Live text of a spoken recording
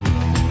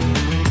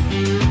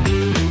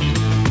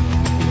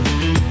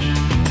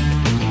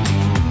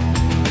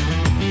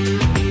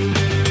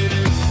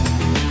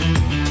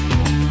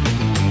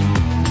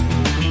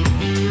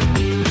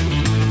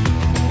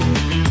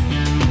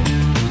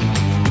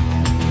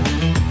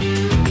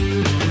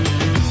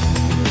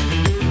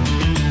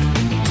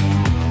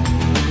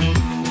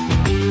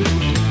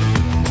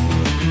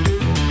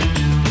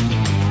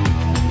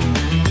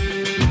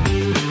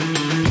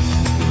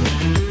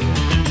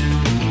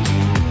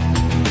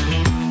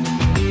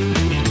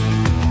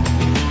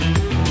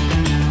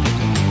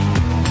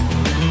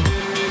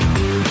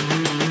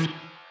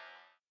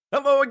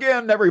Hello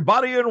again,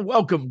 everybody, and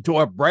welcome to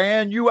a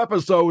brand new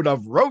episode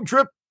of Road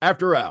Trip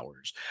After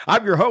Hours.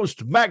 I'm your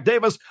host, Mac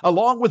Davis,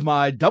 along with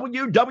my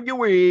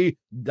WWE.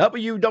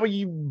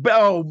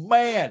 Oh,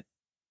 man.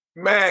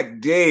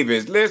 Mac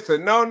Davis,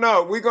 listen,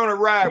 no, we're going to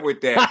ride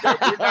with that.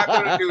 We're not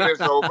going to do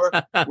this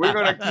over. We're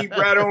going to keep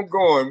right on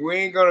going. We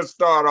ain't going to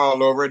start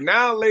all over.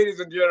 Now, ladies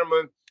and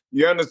gentlemen,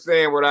 you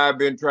understand what I've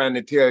been trying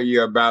to tell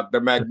you about the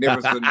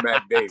magnificent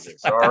Mac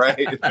Davis, all right?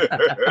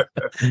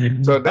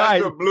 So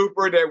that's a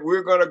blooper that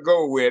we're going to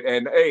go with.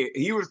 And, hey,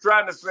 he was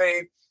trying to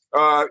say,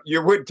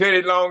 you're with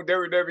Teddy Long,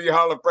 WWE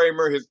Hall of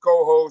Famer, his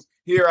co-host.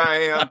 Here I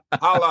am.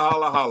 Holla,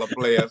 holla, holla,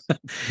 players.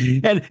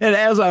 And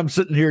as I'm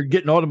sitting here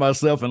getting on to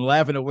myself and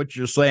laughing at what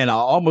you're saying, I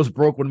almost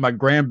broke one of my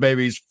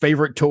grandbaby's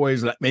favorite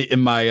toys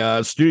in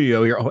my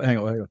studio here. Oh, hang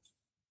on.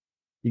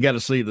 You got to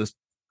see this.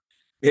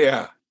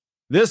 Yeah.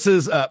 This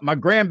is, my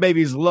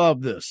grandbabies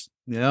love this.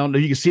 You know,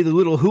 you can see the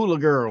little hula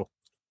girl,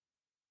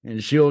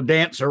 and she'll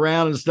dance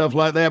around and stuff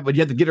like that, but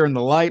you have to get her in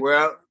the light.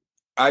 Well,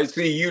 I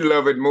see you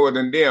love it more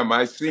than them.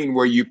 I seen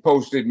where you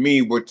posted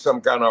me with some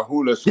kind of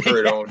hula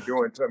skirt on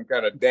doing some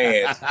kind of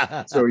dance.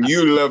 So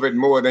you love it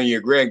more than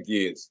your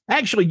grandkids.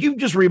 Actually, you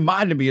just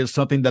reminded me of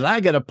something that I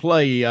got to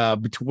play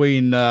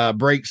between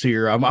breaks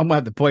here. I'm going to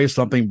have to play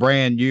something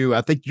brand new. I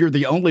think you're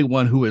the only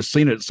one who has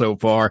seen it so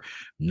far.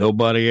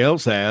 Nobody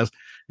else has.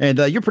 And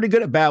you're pretty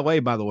good at ballet,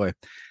 by the way.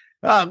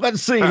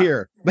 Let's see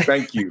here.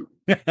 Thank you.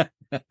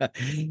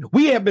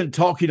 We have been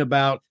talking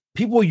about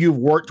people you've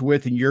worked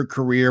with in your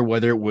career,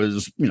 whether it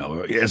was, you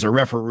know, as a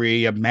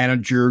referee, a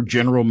manager,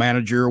 general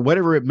manager,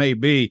 whatever it may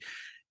be.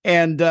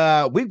 And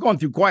we've gone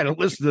through quite a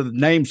list of the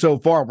names so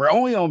far. We're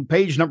only on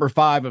page number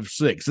 5 of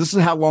 6. This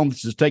is how long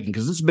this is taking,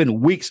 because this has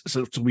been weeks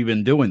since we've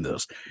been doing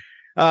this.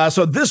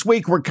 So this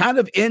week, we're kind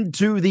of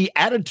into the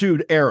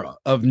attitude era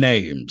of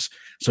names.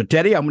 So,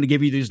 Teddy, I'm going to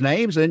give you these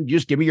names and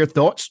just give me your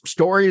thoughts,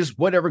 stories,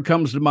 whatever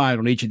comes to mind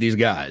on each of these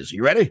guys.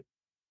 You ready?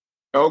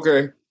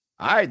 Okay.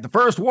 All right. The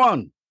first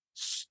one,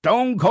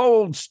 Stone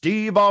Cold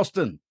Steve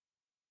Austin.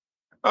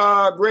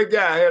 Great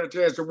guy. I had a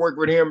chance to work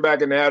with him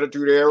back in the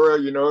Attitude Era.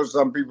 You know,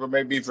 some people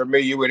may be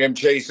familiar with him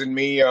chasing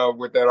me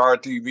with that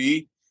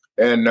RTV.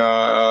 And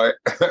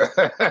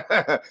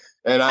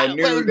and I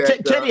knew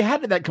that. Teddy, how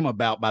did that come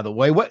about, by the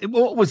way? What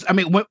was, I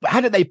mean,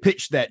 how did they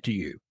pitch that to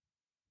you?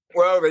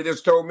 Well, they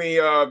just told me,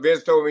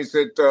 Vince told me,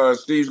 said,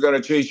 Steve's going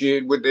to chase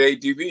you with the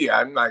ATV.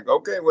 I'm like,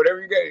 okay,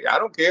 whatever you get. I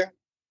don't care.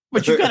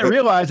 But you got to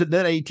realize that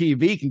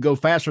ATV can go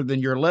faster than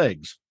your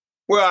legs.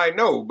 Well, I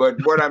know,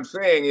 but what I'm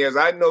saying is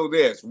I know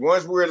this.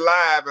 Once we're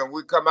live and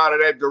we come out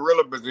of that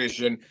gorilla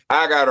position,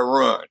 I got to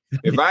run.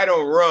 If I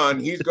don't run,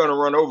 he's going to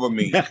run over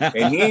me.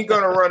 And he ain't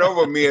going to run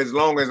over me as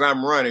long as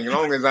I'm running, as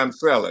long as I'm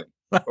selling.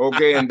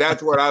 Okay, and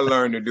that's what I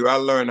learned to do. I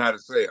learned how to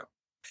sell.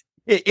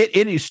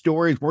 Any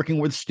stories working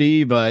with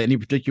Steve, any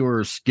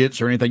particular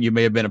skits or anything you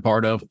may have been a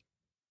part of?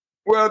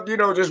 Well, you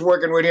know, just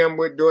working with him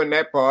with doing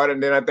that part.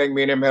 And then I think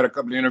me and him had a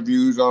couple of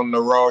interviews on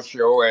the Raw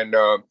show. And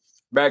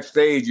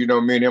backstage, you know,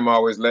 me and him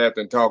always laughed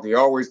and talked. He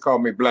always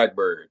called me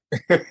Blackbird.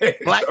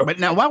 But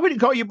now, why would he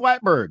call you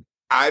Blackbird?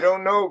 I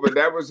don't know, but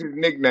that was his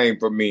nickname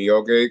for me,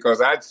 okay? Because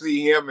I'd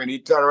see him and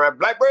he'd turn around,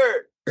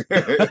 Blackbird. So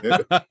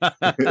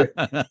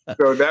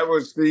that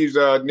was Steve's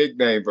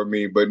nickname for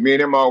me. But me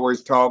and him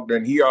always talked,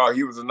 and he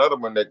was another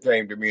one that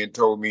came to me and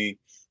told me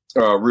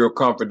real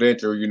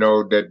confidential, you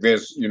know, that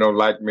Vince, you know,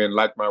 liked me and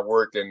liked my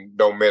work and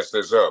don't mess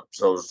this up.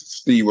 So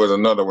Steve was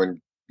another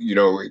one, you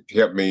know, it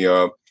helped me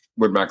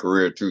with my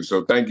career too.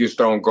 So thank you,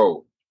 Stone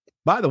Cold.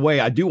 By the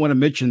way, I do want to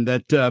mention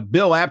that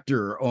Bill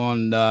Apter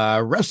on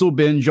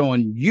WrestleBinge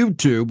on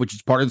YouTube, which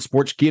is part of the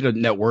Sportskeeda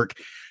network,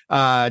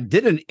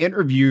 did an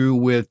interview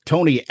with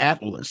Tony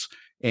Atlas,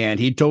 and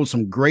he told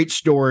some great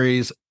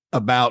stories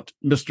about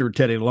Mr.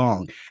 Teddy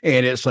Long.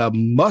 And it's a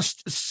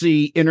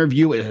must-see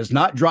interview. It has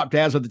not dropped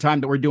as of the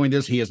time that we're doing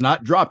this. He has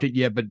not dropped it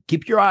yet, but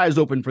keep your eyes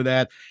open for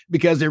that,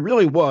 because it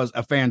really was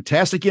a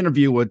fantastic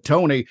interview with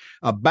Tony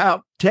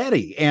about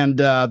Teddy and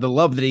the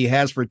love that he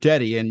has for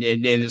Teddy. And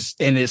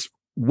it's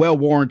well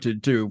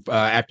warranted too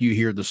after you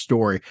hear the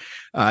story.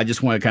 I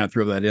just want to kind of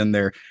throw that in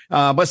there.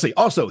 Let's see.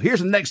 Also,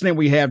 here's the next name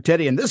we have,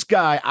 Teddy. And this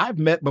guy I've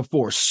met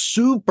before.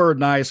 Super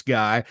nice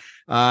guy.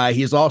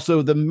 He's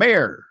also the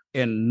mayor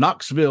in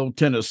Knoxville,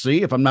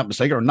 Tennessee, if I'm not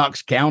mistaken, or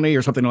Knox County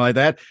or something like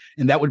that.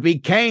 And that would be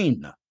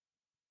Kane.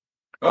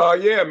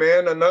 Yeah,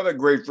 man. Another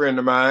great friend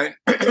of mine.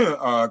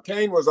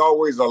 Kane was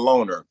always a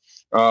loner.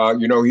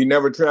 You know, he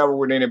never traveled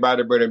with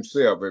anybody but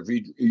himself. If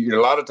a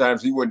lot of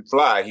times he wouldn't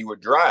fly, he would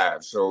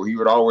drive. So he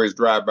would always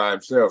drive by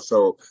himself.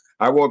 So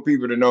I want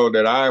people to know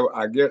that I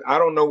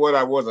don't know what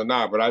I was or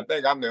not, but I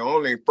think I'm the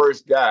only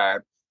first guy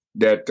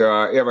that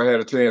ever had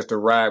a chance to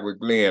ride with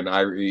Glenn.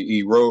 I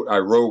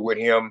rode with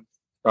him.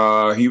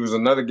 He was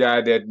another guy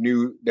that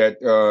knew that,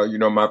 you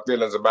know, my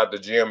feelings about the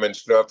gym and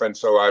stuff. And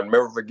so I'll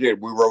never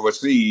forget, we were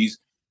overseas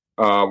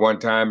one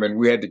time, and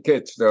we had to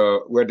catch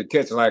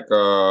like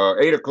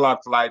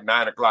 8:00 flight,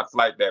 9:00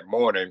 flight that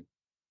morning.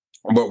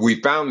 But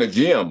we found the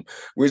gym.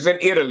 We was in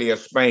Italy or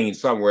Spain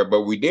somewhere,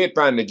 but we did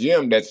find the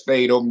gym that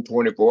stayed open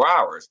 24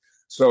 hours.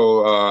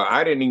 So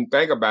I didn't even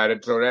think about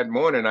it. So that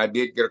morning I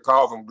did get a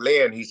call from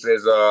Glenn. He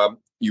says,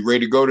 you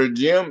ready to go to the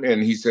gym?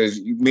 And he says,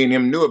 me and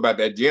him knew about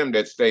that gym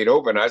that stayed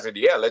open. I said,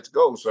 yeah, let's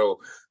go. So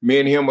me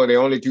and him were the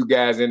only two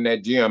guys in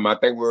that gym. I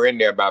think we were in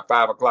there about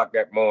 5 o'clock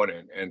that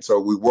morning. And so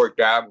we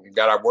worked out and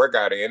got our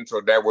workout in. So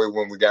that way,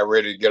 when we got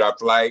ready to get our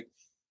flight,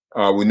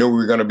 we knew we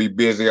were going to be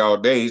busy all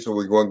day. So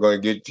we weren't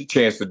going to get a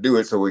chance to do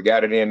it. So we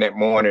got it in that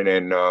morning.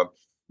 And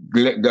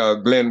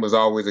Glenn was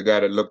always a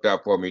guy that looked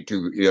out for me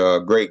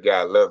too. Great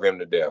guy. Love him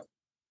to death.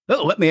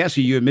 Well, let me ask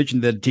you, you had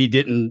mentioned that he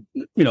didn't,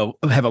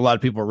 have a lot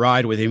of people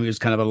ride with him. He was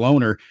kind of a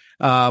loner.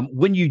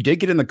 When you did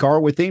get in the car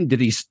with him,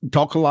 did he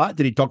talk a lot?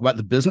 Did he talk about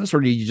the business,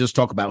 or did you just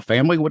talk about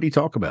family? What did he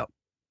talk about?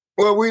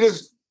 Well, we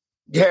just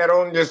had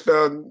on just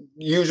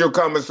usual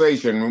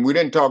conversation. We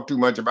didn't talk too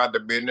much about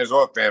the business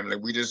or family.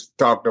 We just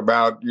talked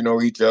about,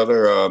 each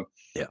other.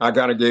 Yeah. I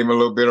kind of gave him a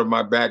little bit of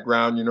my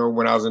background,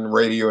 when I was in the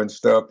radio and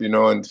stuff,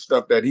 and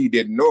stuff that he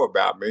didn't know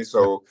about me.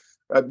 So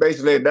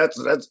basically that's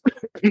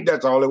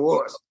all it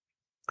was.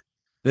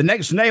 The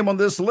next name on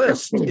this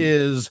list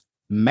is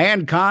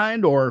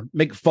Mankind or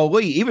Mick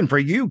Foley. Even for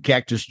you,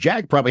 Cactus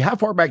Jack, probably. How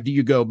far back do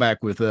you go back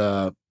with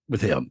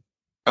him?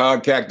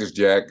 Cactus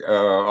Jack,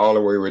 all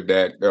the way with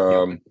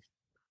that.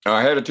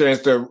 I had a chance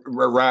to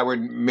ride with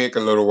Mick a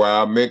little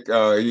while. Mick,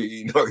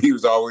 he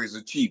was always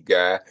a cheap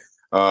guy.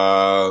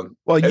 Well,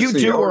 you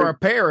two are a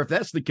pair if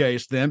that's the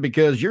case, then,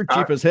 because you're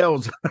cheap as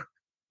hell.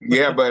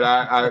 Yeah,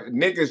 but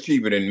Nick is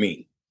cheaper than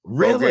me.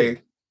 Really?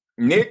 Okay?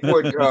 Nick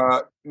would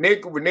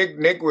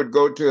Nick would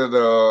go to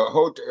the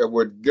hotel,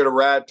 would get a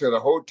ride to the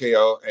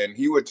hotel, and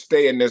he would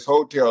stay in this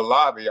hotel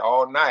lobby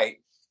all night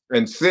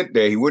and sit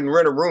there. He wouldn't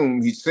rent a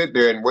room. He'd sit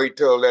there and wait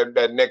till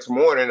that next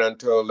morning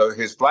until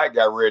his flight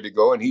got ready to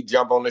go, and he'd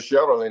jump on the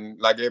shuttle and,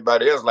 like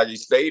everybody else, like he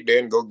stayed there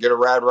and go get a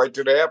ride right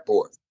to the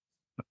airport.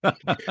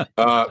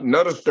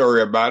 Another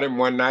story about him,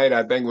 one night,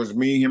 I think it was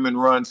me, him,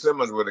 and Ron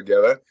Simmons were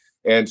together.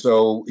 And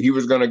so he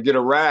was going to get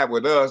a ride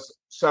with us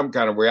some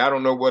kind of way. I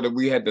don't know whether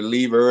we had to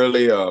leave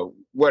early or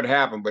what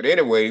happened. But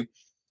anyway,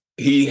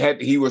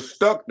 he was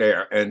stuck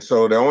there. And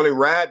so the only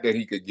ride that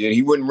he could get,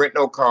 he wouldn't rent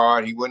no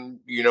car. He wouldn't,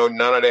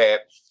 none of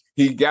that.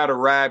 He got a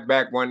ride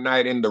back one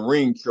night in the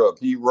ring truck.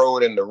 He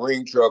rode in the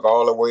ring truck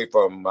all the way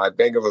from, I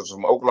think it was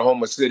from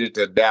Oklahoma City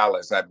to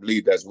Dallas. I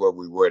believe that's where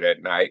we were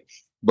that night.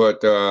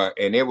 But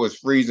and it was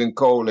freezing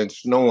cold and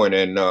snowing,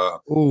 and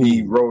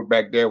he rode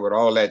back there with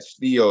all that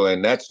steel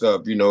and that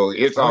stuff.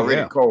 It's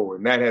already cold,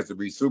 and that has to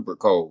be super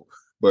cold.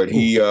 But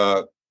he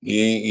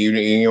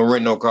ain't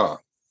rent no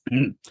car.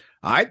 All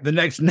right, the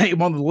next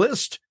name on the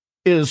list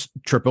is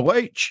Triple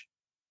H.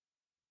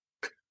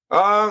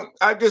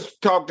 I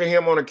just talked to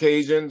him on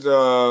occasions.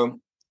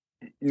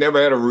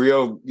 Never had a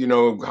real,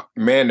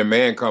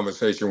 man-to-man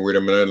conversation with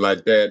him and nothing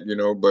like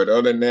that. But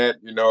other than that,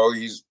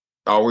 he's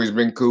always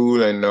been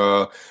cool. And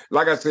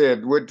like I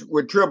said,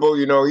 with Triple,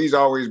 he's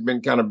always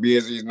been kind of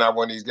busy. He's not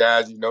one of these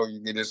guys, you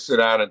can just sit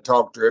down and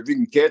talk to him. If you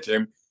can catch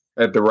him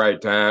at the right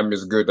time,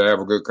 it's good to have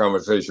a good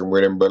conversation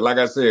with him. But like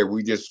I said,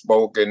 we just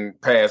spoke in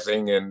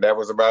passing, and that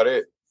was about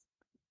it.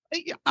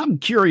 I'm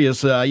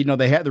curious,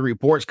 they had the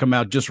reports come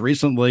out just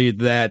recently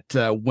that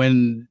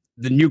when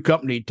the new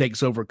company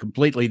takes over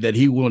completely, that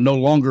he will no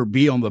longer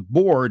be on the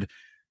board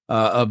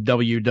of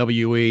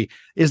WWE.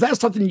 Is that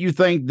something you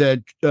think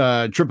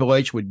that Triple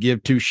H would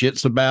give two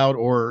shits about?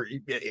 Or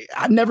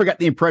I never got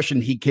the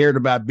impression he cared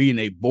about being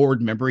a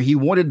board member. He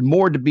wanted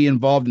more to be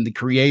involved in the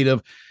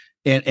creative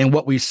and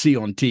what we see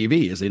on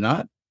TV, is he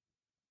not?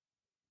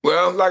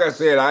 Well, like I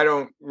said, I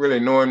don't really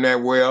know him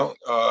that well.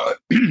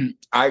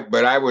 I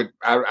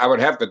would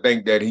have to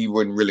think that he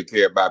wouldn't really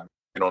care about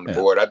being on the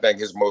board. I think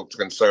his most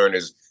concern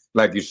is,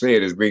 like you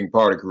said, is being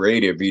part of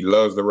creative. He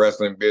loves the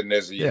wrestling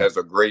business. He has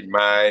a great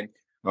mind.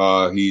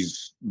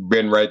 He's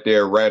been right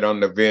there, right on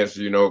the Vince,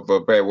 for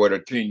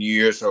about 10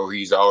 years. So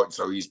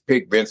he's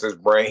picked Vince's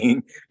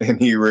brain and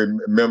he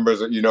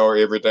remembers,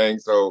 everything.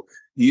 So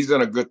he's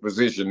in a good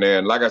position there.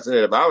 And like I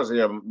said, if I was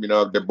him,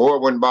 the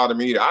board wouldn't bother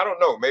me either. I don't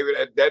know. Maybe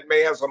that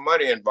may have some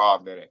money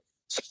involved in it.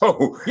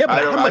 So yeah,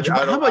 but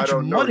how much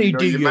money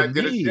do you might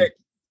need? Get a check.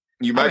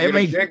 You might get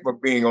a check for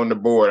being on the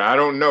board. I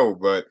don't know,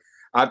 but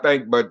I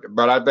think,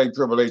 but I think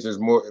Triple H's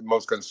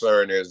most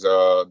concern is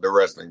the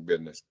wrestling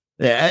business.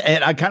 Yeah,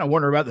 and I kind of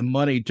wonder about the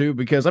money too,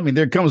 because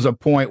there comes a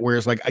point where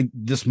it's like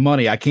this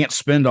money, I can't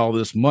spend all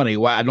this money.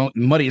 Why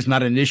money is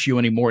not an issue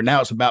anymore.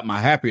 Now it's about my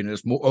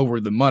happiness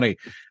over the money.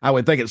 I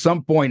would think at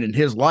some point in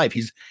his life,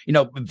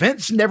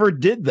 Vince never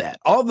did that.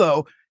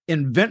 Although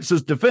in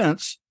Vince's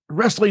defense,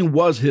 wrestling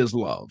was his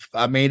love.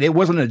 It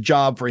wasn't a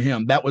job for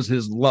him. That was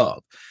his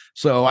love.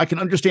 So I can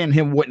understand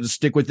him wanting to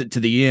stick with it to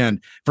the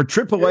end. For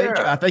Triple H,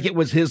 I think it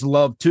was his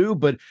love too,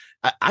 but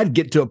I'd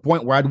get to a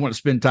point where I'd want to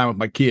spend time with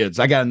my kids.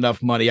 I got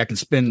enough money. I can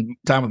spend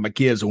time with my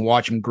kids and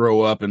watch them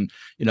grow up and,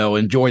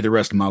 enjoy the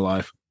rest of my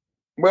life.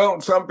 Well,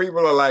 some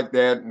people are like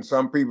that, and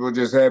some people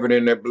just have it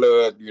in their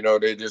blood.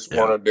 They just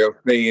want to, they'll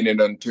stay in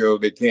it until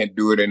they can't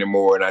do it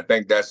anymore. And I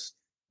think that's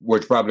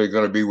what's probably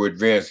going to be with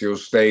Vince. He'll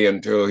stay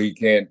until he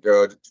can't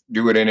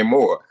do it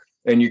anymore.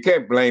 And you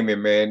can't blame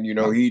him, man.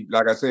 He,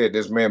 like I said,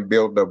 this man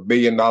built a $1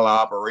 billion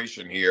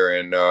operation here,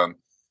 and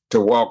to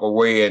walk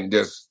away and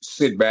just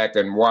sit back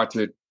and watch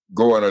it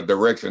go in a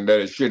direction that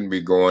it shouldn't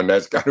be going,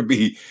 that's got to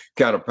be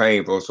kind of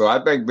painful. So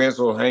I think Vince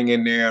will hang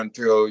in there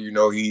until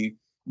he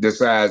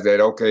decides that,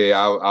 okay,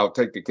 I'll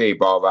take the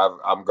cape off.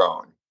 I'm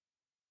gone.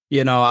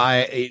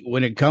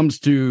 When it comes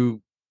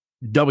to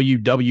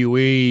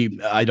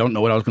WWE, I don't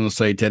know what I was going to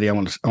say, Teddy. I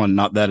want to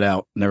knock that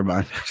out. Never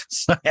mind.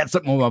 I had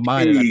something on my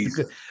mind and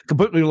I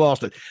completely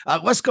lost it.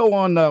 Let's go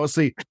on. Let's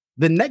see.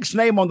 The next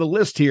name on the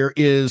list here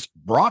is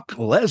Brock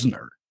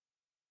Lesnar.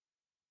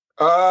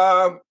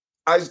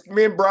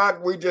 Me and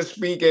Brock, we just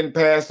speak in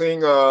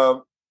passing.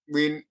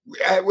 We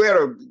had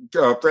a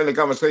friendly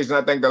conversation.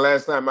 I think the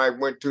last time I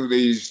went to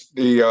the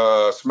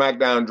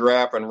SmackDown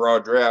draft and Raw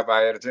draft,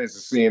 I had a chance to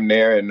see him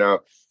there, and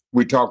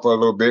we talked for a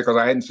little bit because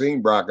I hadn't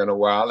seen Brock in a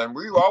while, and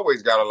we've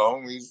always got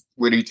along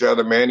with each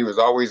other, man. He was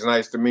always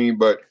nice to me,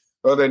 but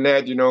other than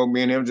that,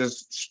 me and him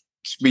just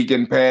speak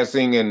in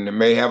passing and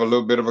may have a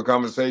little bit of a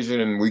conversation,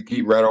 and we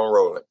keep right on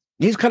rolling.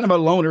 He's kind of a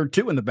loner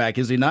too in the back,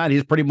 is he not?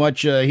 He's pretty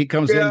much he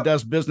comes in,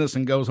 does business,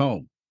 and goes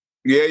home.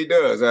 Yeah, he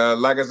does.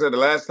 Like I said, the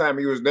last time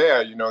he was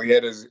there, he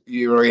had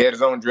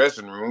his own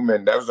dressing room,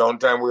 and that was the only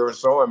time we ever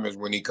saw him is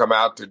when he come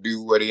out to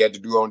do what he had to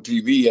do on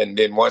TV, and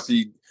then once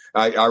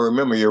I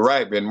remember, you're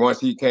right, and once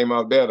he came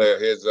out there,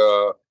 his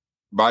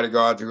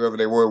bodyguards, whoever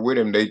they were with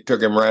him, they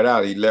took him right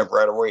out. He left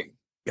right away.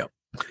 Yep.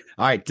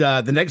 All right.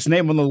 The next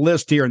name on the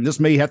list here, and this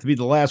may have to be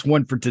the last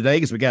one for today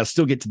because we got to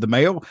still get to the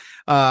mail.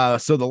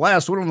 So the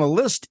last one on the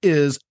list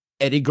is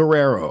Eddie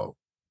Guerrero.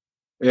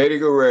 Eddie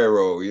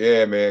Guerrero.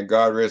 Yeah, man.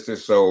 God rest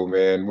his soul,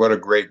 man. What a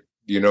great,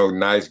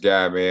 nice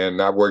guy, man.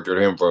 I worked with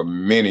him for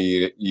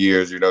many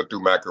years,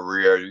 through my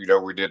career.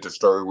 We did the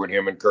story with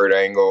him and Kurt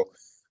Angle.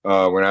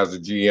 When I was a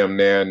GM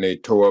there, and they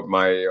tore up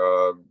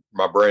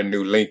my brand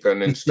new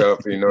Lincoln and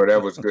stuff,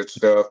 that was good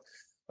stuff.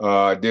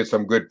 Did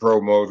some good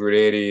promos with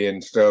Eddie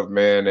and stuff,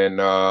 man. And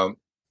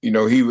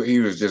he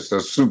was just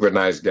a super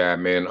nice guy,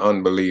 man,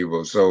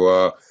 unbelievable.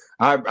 So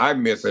I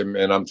miss him,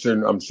 and I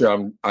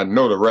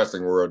know the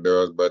wrestling world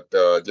does, but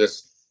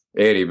just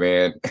Eddie,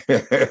 man,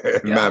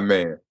 my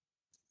man.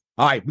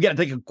 All right, we got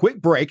to take a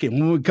quick break, and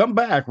when we come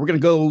back, we're going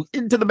to go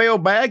into the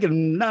mailbag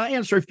and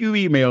answer a few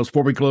emails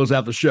before we close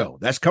out the show.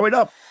 That's coming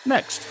up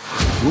next.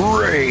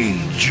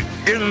 Rage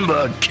in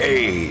the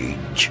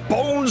cage.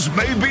 Bones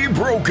may be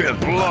broken,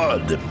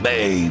 blood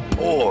may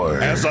pour,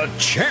 as a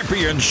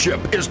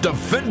championship is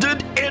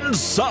defended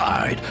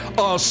inside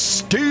a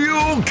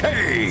steel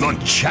cage. The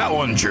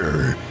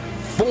challenger,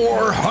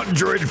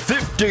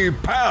 450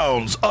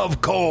 pounds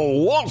of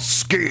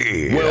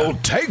Kowalski, will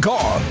take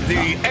on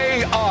the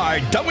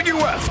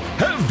AIWF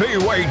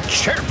Heavyweight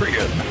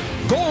Champion,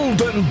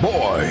 Golden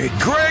Boy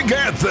Greg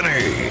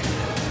Anthony.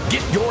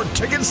 Get your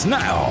tickets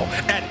now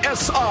at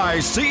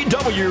SICW.org.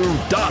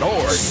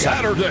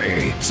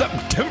 Saturday,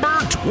 September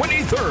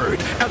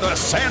 23rd at the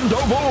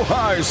Sandoval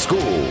High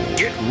School.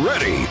 Get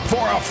ready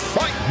for a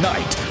fight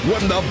night.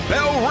 When the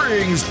bell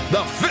rings,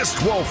 the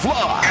fist will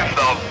fly and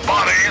the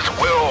bodies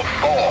will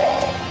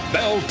fall.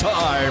 Bell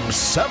time,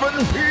 7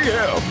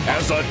 p.m.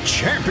 as a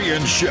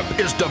championship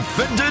is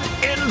defended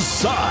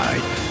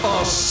inside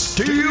a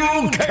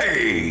steel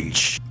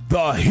cage.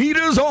 The heat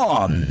is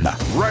on.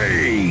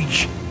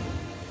 Rage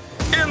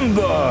in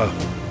the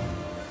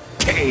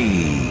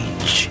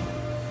cage.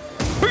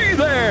 Be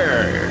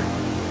there.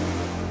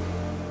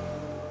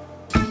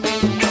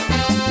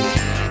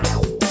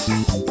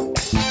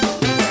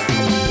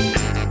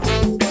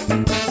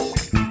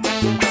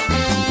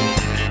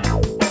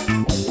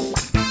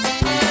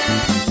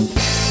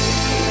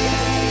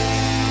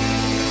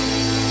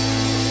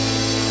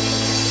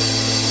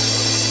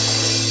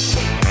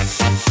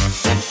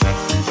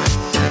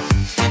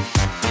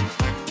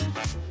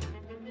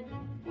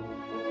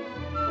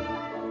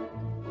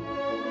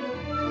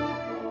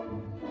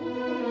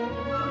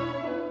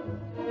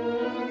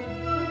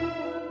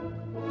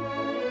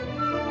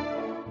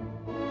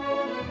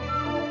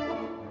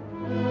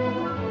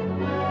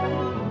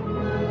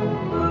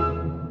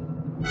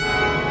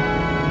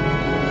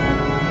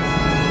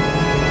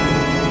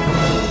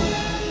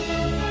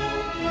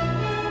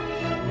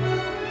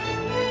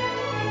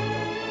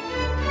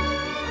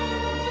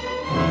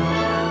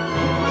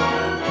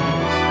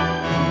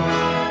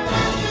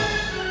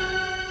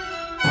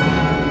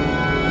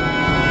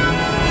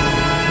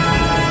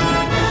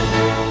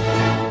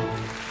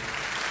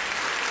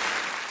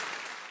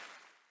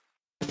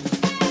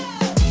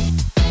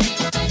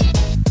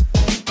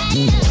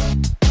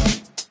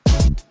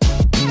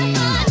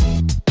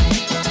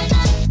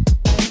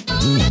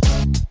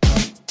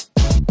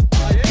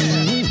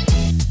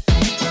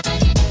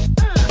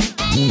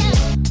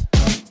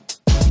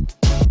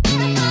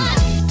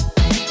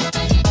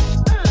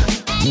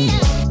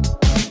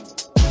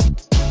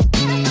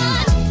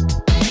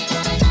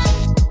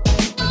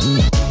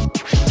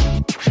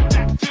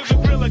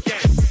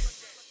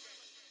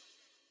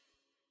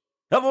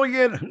 Hello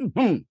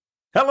again.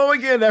 Hello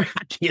again. I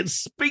can't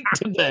speak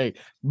today.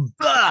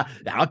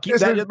 I'll keep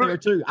that in there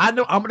too. I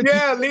know I'm going to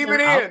Yeah, leave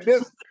it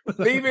in.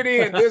 Leave it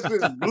in. This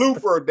is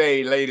blooper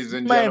day, ladies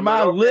and gentlemen.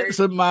 My lips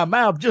and my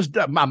mouth, just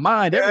my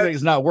mind,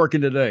 everything's not working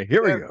today.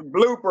 Here we go.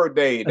 Blooper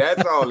day.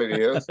 That's all it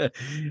is.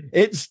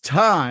 It's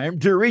time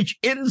to reach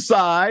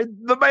inside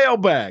the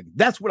mailbag.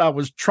 That's what I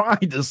was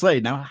trying to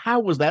say. Now,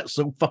 how was that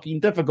so fucking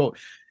difficult?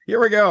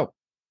 Here we go.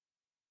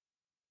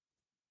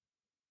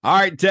 All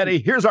right, Teddy,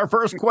 here's our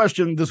first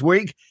question this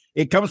week.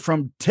 It comes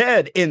from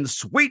Ted in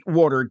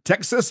Sweetwater,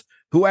 Texas,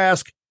 who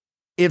asks,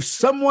 if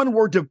someone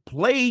were to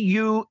play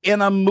you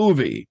in a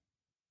movie,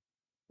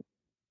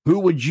 who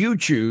would you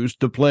choose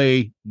to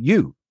play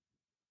you?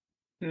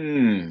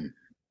 Jamie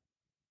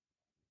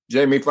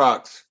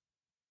Foxx.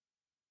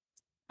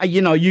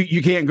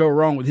 You can't go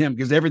wrong with him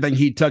because everything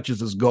he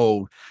touches is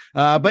gold.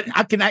 But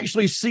I can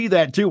actually see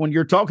that too. When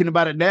you're talking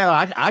about it now,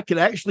 I can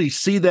actually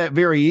see that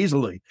very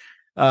easily.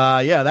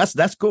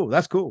 That's cool.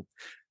 That's cool.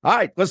 All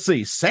right, let's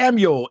see.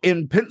 Samuel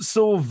in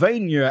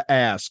Pennsylvania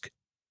asks,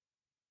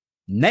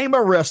 name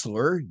a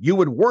wrestler you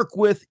would work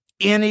with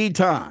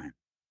anytime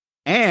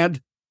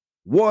and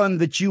one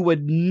that you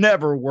would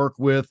never work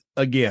with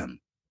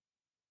again.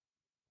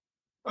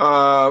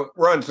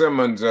 Ron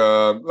Simmons,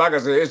 like I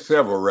said, it's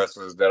several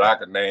wrestlers that I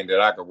could name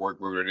that I could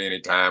work with at any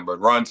time, but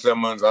Ron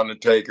Simmons,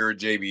 Undertaker,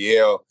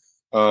 JBL,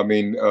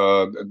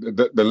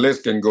 the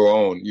list can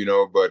go on,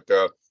 but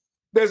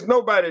there's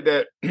nobody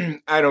that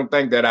I don't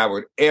think that I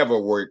would ever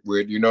work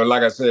with.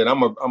 Like I said,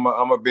 I'm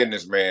a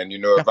businessman.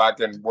 If I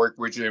can work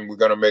with you and we're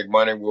gonna make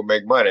money, we'll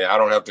make money. I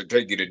don't have to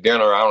take you to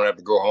dinner. I don't have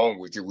to go home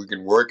with you. We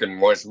can work,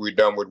 and once we're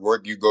done with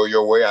work, you go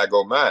your way, I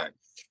go mine.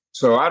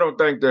 So I don't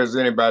think there's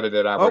anybody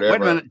that I would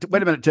ever.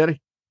 Wait a minute,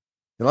 Teddy.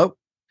 Hello.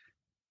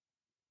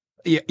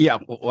 Yeah.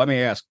 Well, let me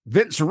ask.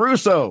 Vince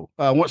Russo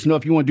wants to know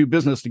if you want to do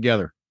business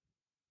together.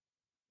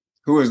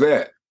 Who is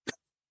that?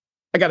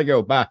 I got to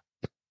go. Bye.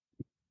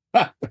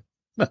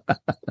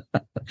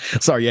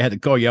 Sorry, I had to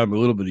call you out on a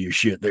little bit of your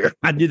shit there.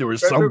 I knew there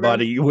was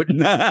somebody you wouldn't.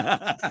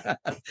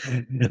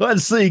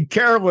 Let's see.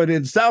 Carolyn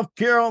in South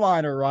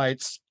Carolina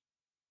writes,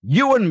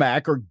 you and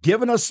Mac are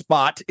given a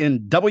spot in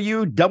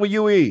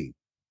WWE.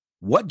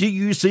 What do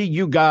you see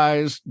you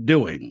guys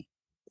doing?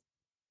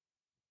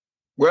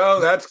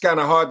 Well, that's kind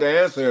of hard to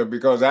answer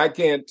because I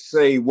can't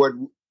say what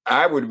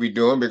I would be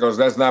doing because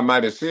that's not my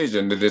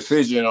decision. The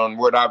decision on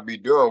what I'd be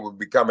doing would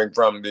be coming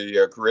from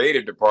the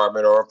creative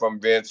department or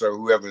from Vince or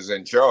whoever's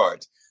in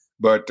charge.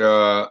 But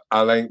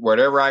I think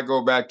whatever I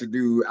go back to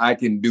do, I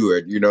can do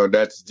it.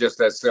 That's just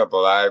that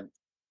simple. I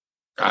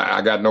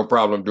got no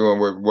problem doing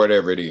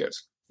whatever it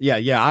is. Yeah.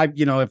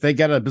 If they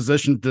got a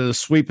position to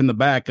sweep in the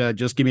back,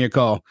 just give me a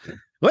call.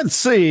 Let's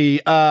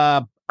see.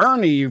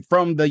 Ernie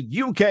from the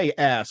UK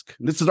asks,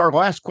 this is our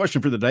last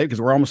question for the day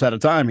because we're almost out of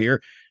time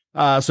here.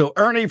 So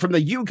Ernie from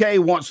the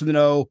UK wants to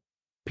know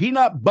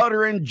peanut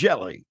butter and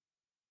jelly,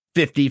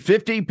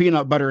 50-50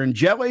 peanut butter and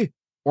jelly,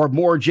 or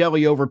more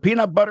jelly over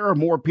peanut butter or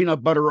more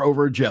peanut butter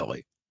over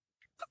jelly.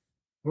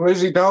 What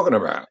is he talking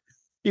about?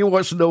 He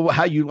wants to know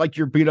how you like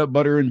your peanut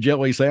butter and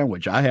jelly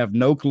sandwich. I have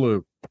no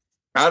clue.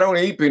 I don't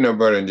eat peanut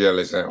butter and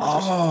jelly sandwiches.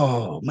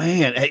 Oh,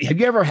 man. Have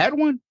you ever had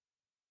one?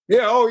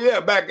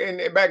 Yeah, back in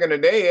the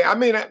day. I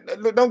mean,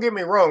 don't get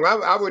me wrong.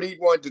 I would eat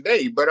one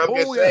today, but I'm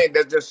saying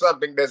that's just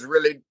something that's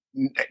really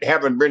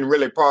haven't been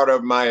really part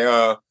of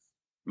my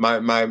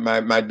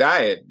my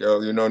diet.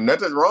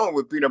 Nothing's wrong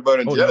with peanut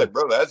butter and jelly,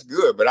 brother. That's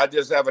good, but I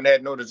just haven't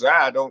had no desire.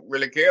 I don't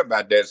really care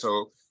about that,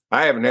 so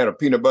I haven't had a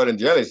peanut butter and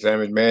jelly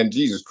sandwich, man.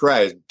 Jesus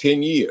Christ,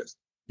 10 years.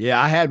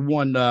 Yeah, I had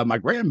one. My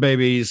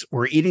grandbabies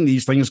were eating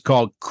these things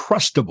called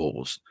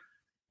Crustables.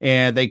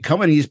 And they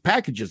come in these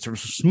packages from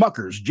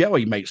Smucker's.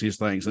 Jelly makes these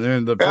things. And they're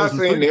in the frozen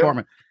food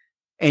department.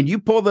 And you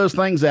pull those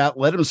things out,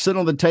 let them sit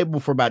on the table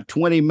for about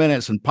 20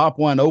 minutes and pop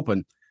one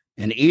open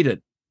and eat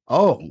it.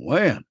 Oh,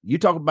 man. You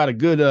talk about a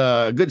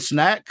good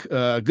snack,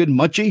 good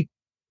munchie.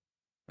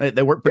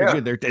 They work pretty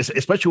good there,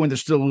 especially when they're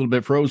still a little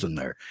bit frozen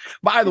there.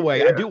 By the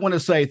way, I do want to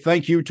say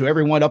thank you to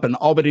everyone up in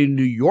Albany,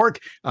 New York.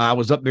 I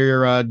was up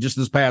there just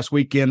this past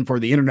weekend for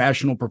the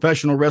International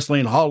Professional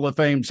Wrestling Hall of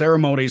Fame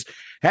ceremonies.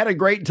 Had a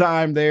great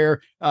time there.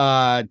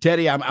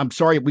 Teddy, I'm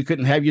sorry we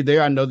couldn't have you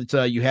there. I know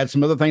that you had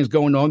some other things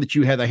going on that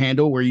you had to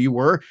handle where you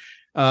were.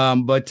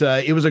 But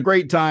it was a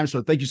great time.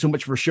 So thank you so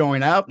much for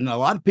showing out. And a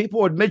lot of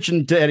people had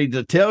mentioned, Teddy,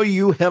 to tell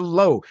you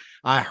hello.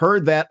 I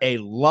heard that a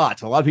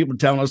lot. A lot of people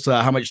telling us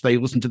how much they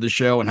listened to the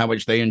show and how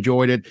much they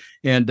enjoyed it.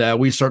 And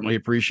we certainly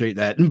appreciate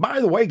that. And by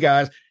the way,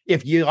 guys,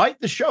 if you like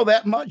the show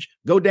that much,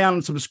 go down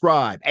and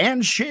subscribe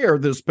and share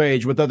this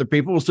page with other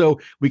people so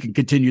we can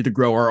continue to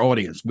grow our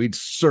audience. We'd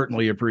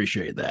certainly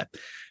appreciate that.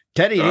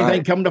 Teddy,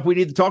 anything coming up we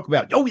need to talk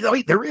about? Oh,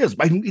 wait, there is.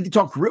 I need to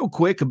talk real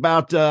quick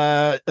about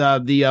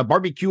the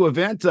barbecue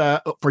event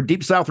for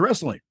Deep South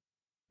Wrestling.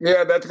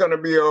 Yeah, that's going to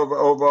be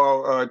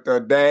over at the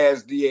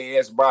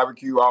DAS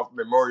barbecue off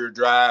Memorial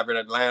Drive in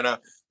Atlanta.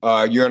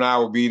 You and I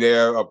will be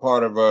there, a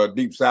part of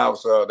Deep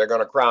South. They're going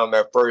to crown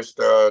their first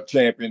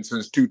champion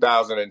since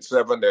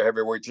 2007, their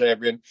heavyweight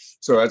champion.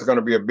 So that's going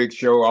to be a big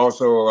show.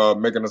 Also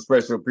making a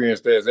special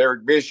appearance there is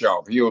Eric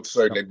Bischoff. He'll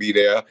certainly be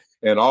there.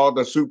 And all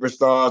the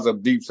superstars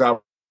of Deep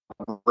South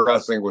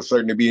Wrestling will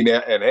certainly be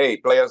there. And hey,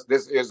 players,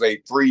 this is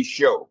a free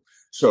show.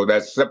 So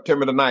that's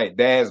September the 9th.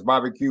 Dad's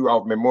Barbecue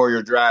off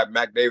Memorial Drive.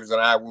 Mac Davis and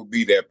I will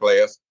be there,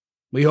 players.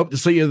 We hope to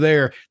see you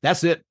there.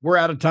 That's it. We're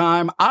out of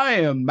time. I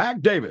am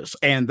Mac Davis,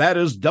 and that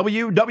is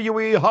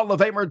WWE Hall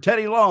of Famer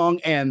Teddy Long,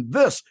 and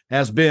this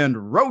has been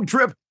Road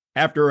Trip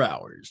After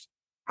Hours.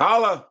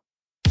 Holla!